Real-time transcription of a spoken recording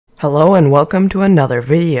Hello and welcome to another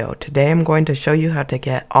video. Today I'm going to show you how to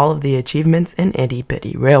get all of the achievements in Itty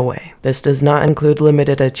Bitty Railway. This does not include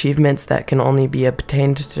limited achievements that can only be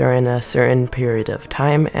obtained during a certain period of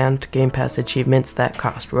time and Game Pass achievements that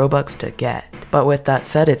cost Robux to get. But with that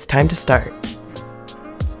said, it's time to start.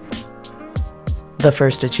 The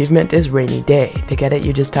first achievement is Rainy Day. To get it,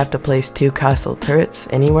 you just have to place 2 castle turrets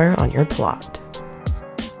anywhere on your plot.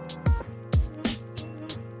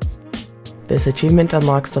 This achievement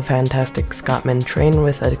unlocks the fantastic Scotsman train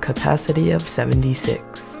with a capacity of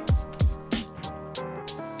 76.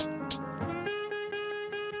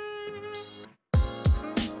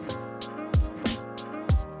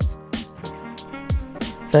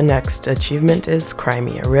 The next achievement is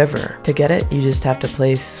Crimea River. To get it, you just have to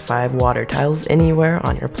place 5 water tiles anywhere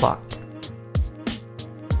on your plot.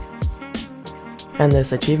 And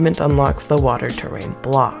this achievement unlocks the water terrain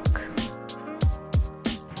block.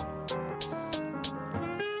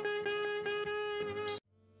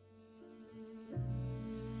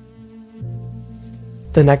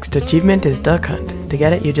 The next achievement is Duck Hunt. To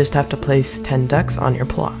get it, you just have to place 10 ducks on your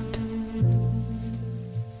plot.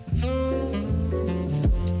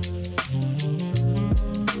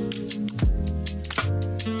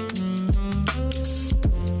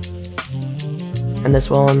 And this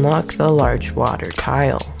will unlock the large water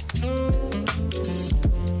tile.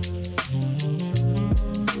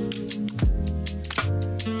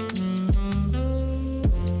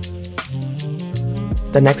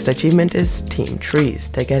 The next achievement is Team Trees.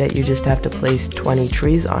 To get it, you just have to place 20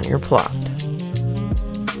 trees on your plot.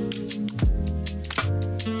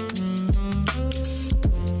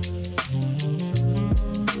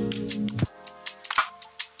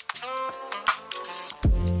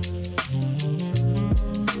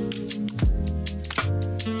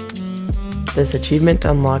 This achievement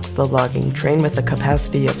unlocks the logging train with a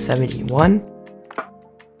capacity of 71.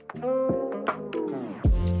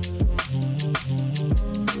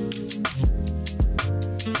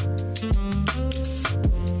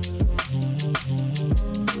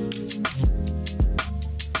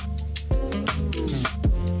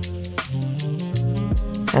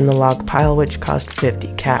 And the log pile, which cost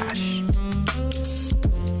 50 cash.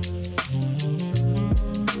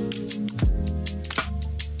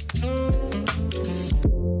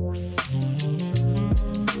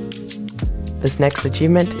 This next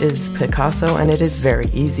achievement is Picasso, and it is very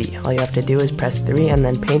easy. All you have to do is press 3 and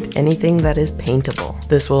then paint anything that is paintable.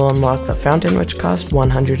 This will unlock the fountain, which cost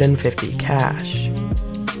 150 cash.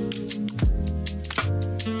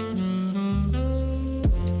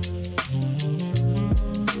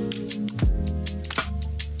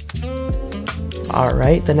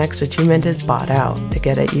 Alright, the next achievement is Bought Out. To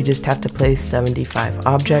get it, you just have to place 75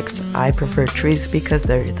 objects. I prefer trees because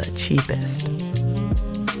they're the cheapest.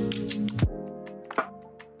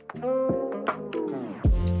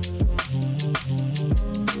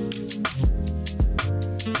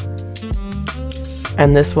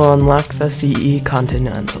 And this will unlock the CE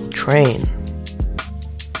Continental Train.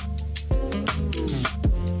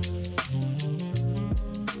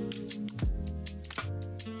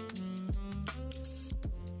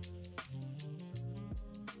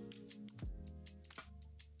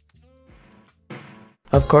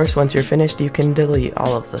 Of course, once you're finished, you can delete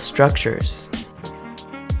all of the structures.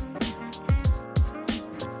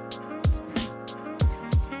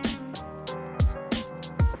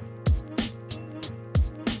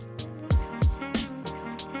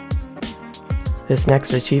 This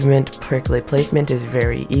next achievement, Prickly Placement, is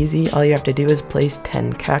very easy. All you have to do is place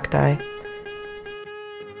 10 cacti.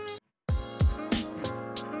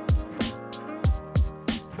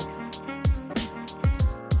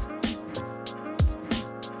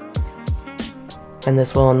 And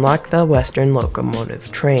this will unlock the Western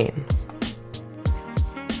Locomotive Train.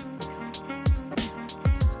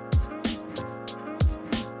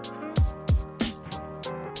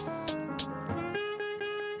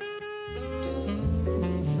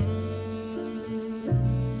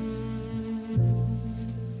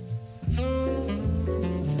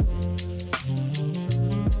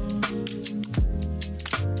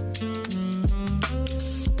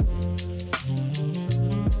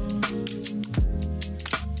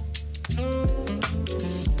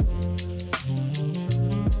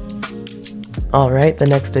 Alright, the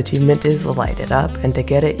next achievement is Light It Up, and to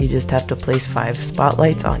get it, you just have to place 5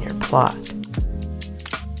 spotlights on your plot.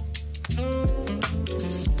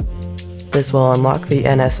 This will unlock the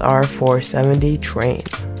NSR 470 train.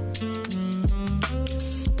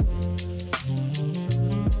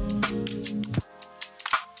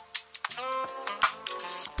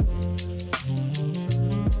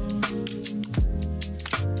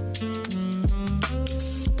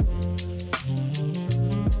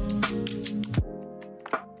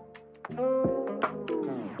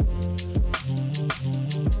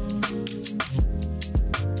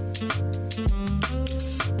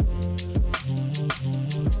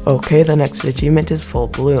 Okay, the next achievement is Full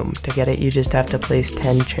Bloom. To get it, you just have to place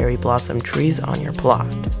 10 cherry blossom trees on your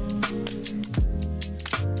plot.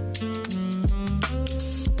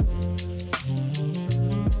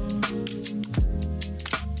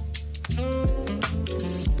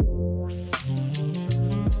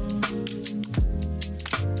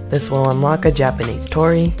 This will unlock a Japanese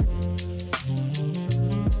torii,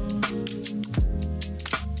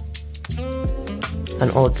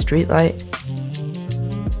 an old streetlight,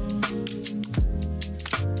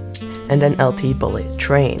 and an LT bullet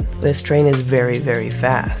train. This train is very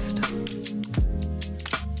fast.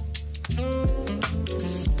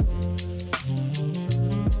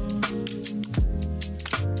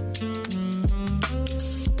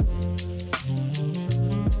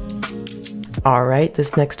 Alright,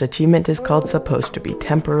 this next achievement is called Supposed to be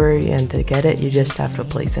Temporary, and to get it, you just have to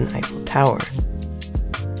place an Eiffel Tower.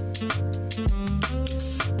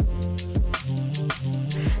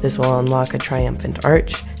 This will unlock a triumphant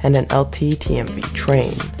arch and an LT TMV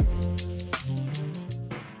train.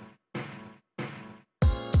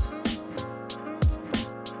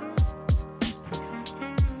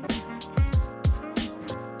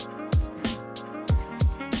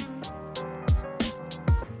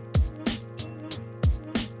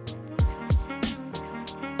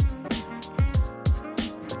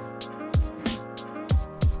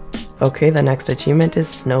 Okay, the next achievement is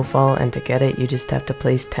Snowfall, and to get it, you just have to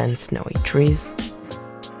place 10 snowy trees.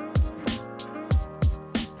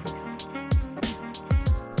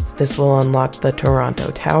 This will unlock the Toronto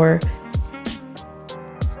Tower,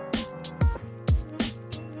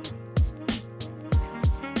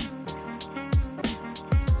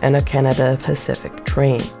 and a Canada Pacific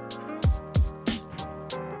train.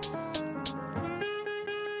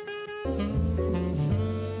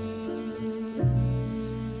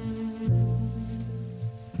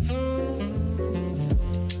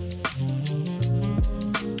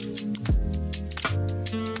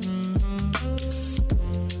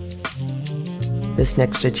 This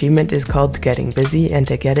next achievement is called Getting Busy, and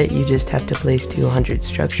to get it, you just have to place 200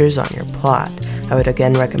 structures on your plot. I would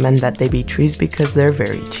again recommend that they be trees because they're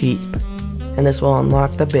very cheap. And this will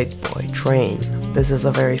unlock the Big Boy train. This is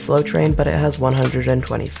a very slow train, but it has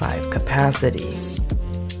 125 capacity.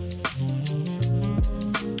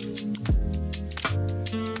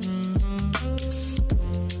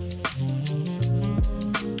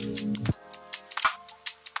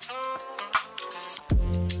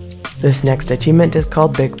 This next achievement is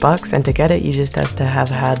called Big Bucks, and to get it, you just have to have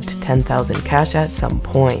had 10,000 cash at some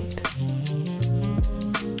point.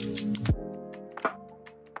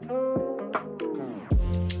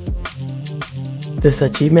 This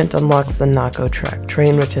achievement unlocks the Nako Track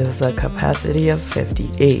train, which has a capacity of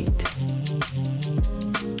 58.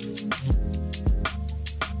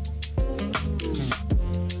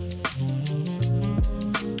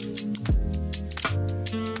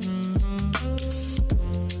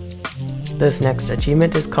 This next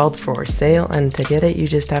achievement is called For Sale, and to get it, you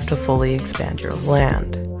just have to fully expand your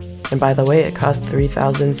land. And by the way, it costs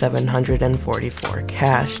 3,744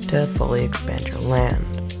 cash to fully expand your land.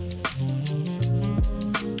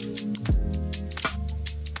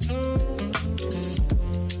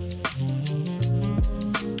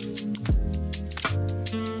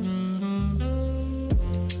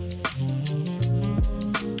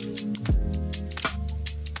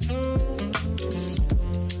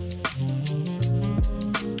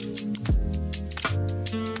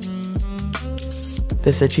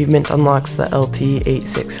 This achievement unlocks the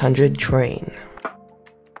LT8600 train.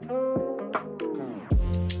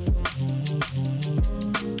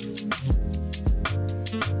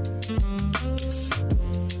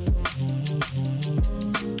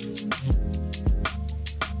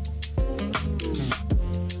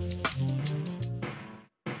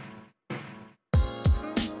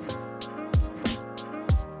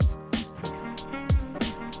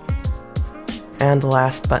 And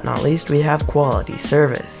last but not least, we have Quality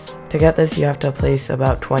Service. To get this, you have to place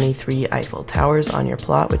about 23 Eiffel Towers on your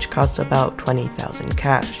plot, which costs about 20,000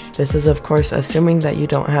 cash. This is of course assuming that you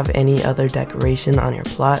don't have any other decoration on your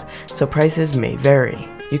plot, so prices may vary.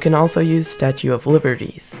 You can also use Statue of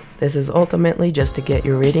Liberties. This is ultimately just to get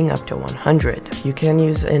your rating up to 100. You can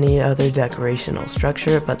use any other decorational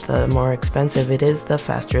structure, but the more expensive it is, the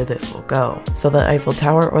faster this will go. So the Eiffel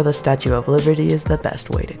Tower or the Statue of Liberty is the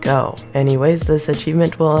best way to go. Anyways, this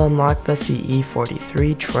achievement will unlock the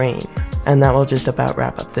CE43 train. And that will just about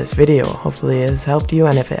wrap up this video. Hopefully it has helped you,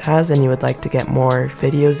 and if it has and you would like to get more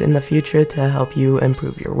videos in the future to help you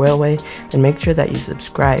improve your railway, then make sure that you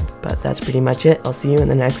subscribe. But that's pretty much it. I'll see you in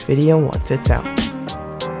the next video once it's out.